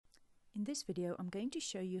In this video, I'm going to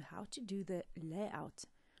show you how to do the layout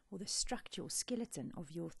or the structure or skeleton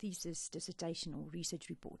of your thesis, dissertation, or research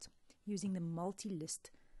report using the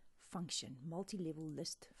multi-list function, multi-level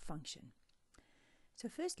list function. So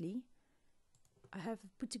firstly, I have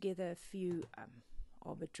put together a few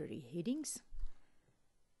arbitrary headings,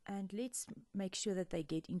 and let's make sure that they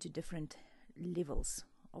get into different levels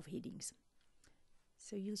of headings.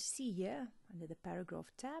 So you'll see here under the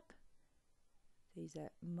paragraph tab, there's a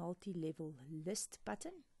multi-level list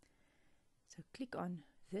button. So click on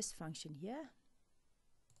this function here.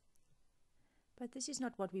 But this is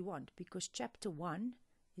not what we want, because chapter 1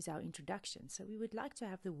 is our introduction. So we would like to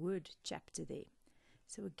have the word chapter there.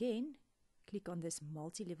 So again, click on this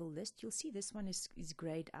multi-level list. You'll see this one is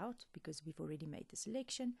grayed out because we've already made the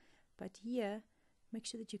selection. But here, make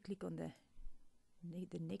sure that you click on the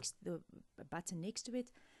button next to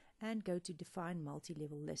it and go to define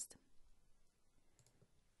multi-level list.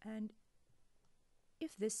 And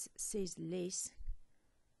if this says less,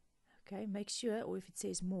 okay, make sure, or if it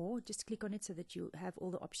says more, just click on it so that you have all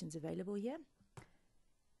the options available here.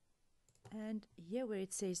 And here where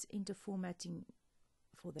it says enter formatting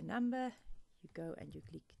for the number, you go and you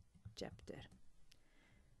click chapter.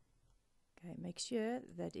 Okay, make sure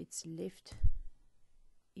that it's left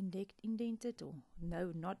indented, or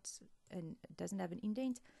no, not, and it doesn't have an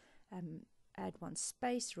indent. Add one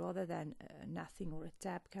space rather than nothing or a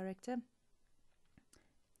tab character.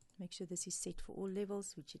 Make sure this is set for all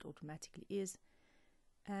levels, which it automatically is.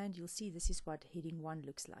 And you'll see this is what heading 1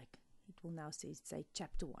 looks like. It will now say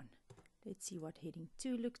chapter 1. Let's see what heading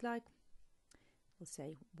 2 looks like. We'll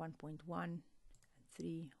say 1.1 and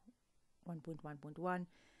 3, 1.1.1.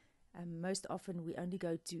 Most often we only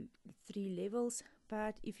go to 3 levels,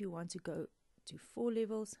 but if you want to go to 4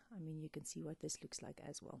 levels, I mean, you can see what this looks like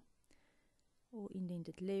as well. Or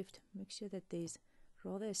indented left. Make sure that there's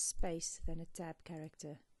rather a space than a tab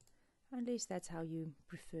character, unless that's how you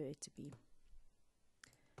prefer it to be.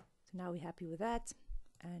 So now we're happy with that,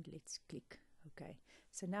 and let's click OK.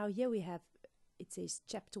 So now here we have, it says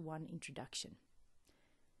chapter 1 introduction.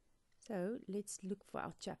 So let's look for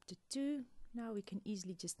our chapter 2. Now we can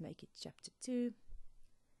easily just make it chapter 2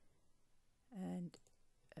 and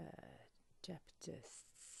chapter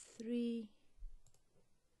 3.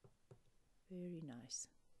 Very nice.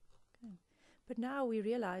 Okay. But now we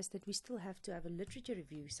realize that we still have to have a literature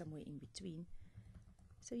review somewhere in between.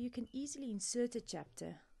 So you can easily insert a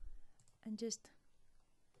chapter and just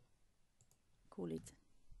call it,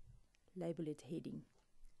 label it heading.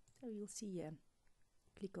 So you'll see here,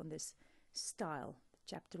 click on this style,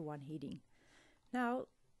 chapter 1 heading. Now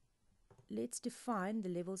let's define the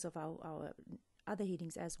levels of our other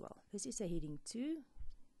headings as well. This is a heading 2.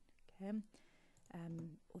 Okay.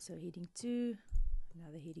 Also heading 2,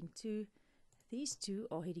 another heading 2. These two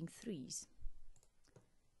are heading 3s.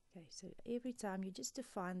 Okay, so every time you just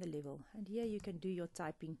define the level, and here you can do your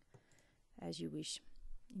typing as you wish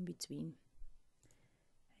in between.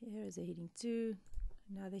 Here is a heading 2,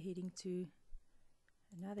 another heading 2,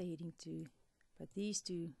 another heading 2, but these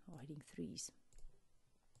two are heading 3s.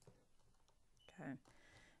 Okay,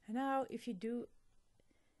 and now if you do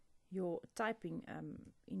your typing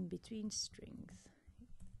in between strings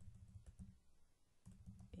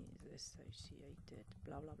is associated,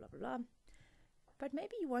 blah blah blah blah blah. But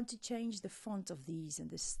maybe you want to change the font of these and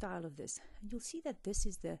the style of this, and you'll see that this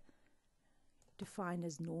is the defined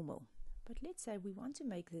as normal. But let's say we want to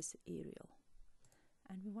make this Arial,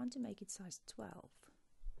 and we want to make it size 12.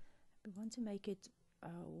 We want to make it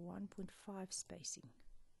 1.5 spacing.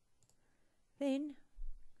 Then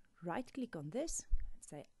right click on this,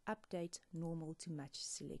 say update normal to match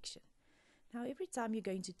selection. Now every time you're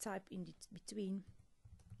going to type in between,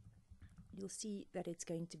 you'll see that it's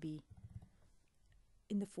going to be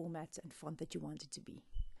in the format and font that you want it to be.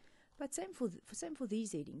 But same for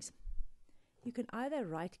these headings. You can either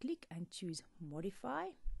right click and choose modify,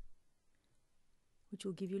 which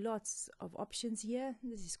will give you lots of options here.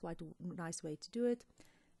 This is quite a nice way to do it.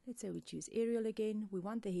 Let's say we choose Arial again. We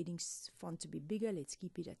want the headings font to be bigger. Let's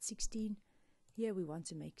keep it at 16. Here we want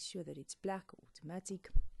to make sure that it's black or automatic.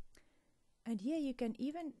 And here you can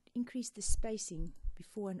even increase the spacing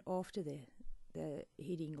before and after the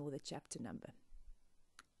heading or the chapter number.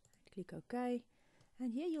 Click OK.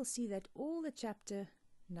 And here you'll see that all the chapter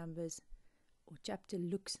numbers or chapter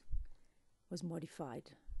looks was modified.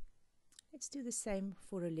 Let's do the same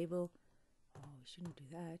for a level, oh, we shouldn't do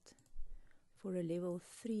that, for a level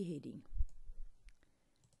 3 heading.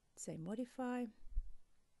 Say modify.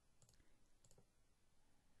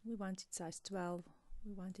 We want it size 12,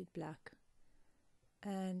 we want it black,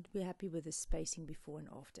 and we're happy with the spacing before and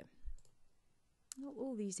after.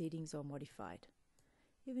 all these headings are modified.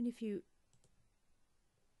 Even if you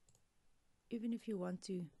want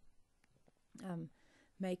to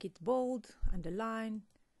make it bold, underline,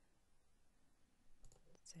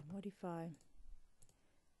 let's say modify.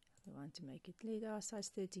 We want to make it later.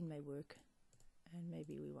 Size 13 may work, and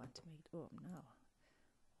maybe we want to make it, oh no,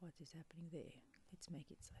 what is happening there? Let's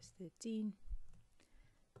make it size 13,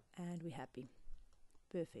 and we're happy.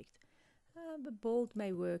 Perfect. But bold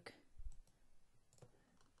may work.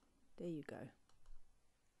 There you go.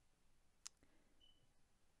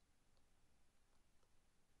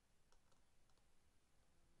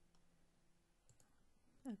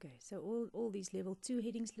 Okay, so all these level 2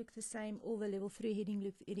 headings look the same, all the level 3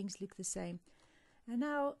 headings look the same. And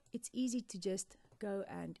now it's easy to just go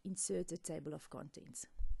and insert a table of contents.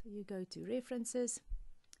 So you go to References,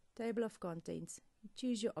 Table of Contents, you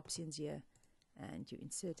choose your options here, and you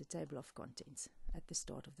insert a table of contents at the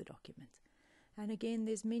start of the document. And again,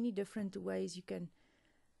 there's many different ways you can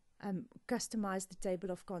customize the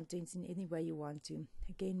table of contents in any way you want to.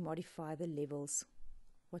 Again, modify the levels,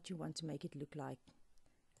 what you want to make it look like,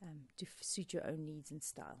 to suit your own needs and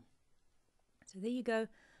style. So there you go.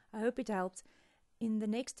 I hope it helped. In the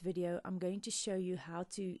next video, I'm going to show you how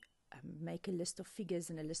to make a list of figures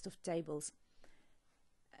and a list of tables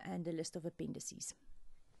and a list of appendices.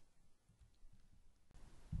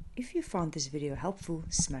 If you found this video helpful,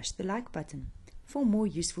 smash the like button. For more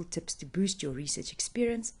useful tips to boost your research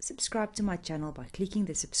experience, subscribe to my channel by clicking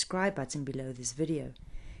the subscribe button below this video.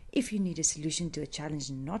 If you need a solution to a challenge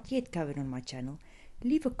not yet covered on my channel,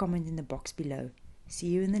 leave a comment in the box below. See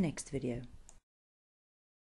you in the next video.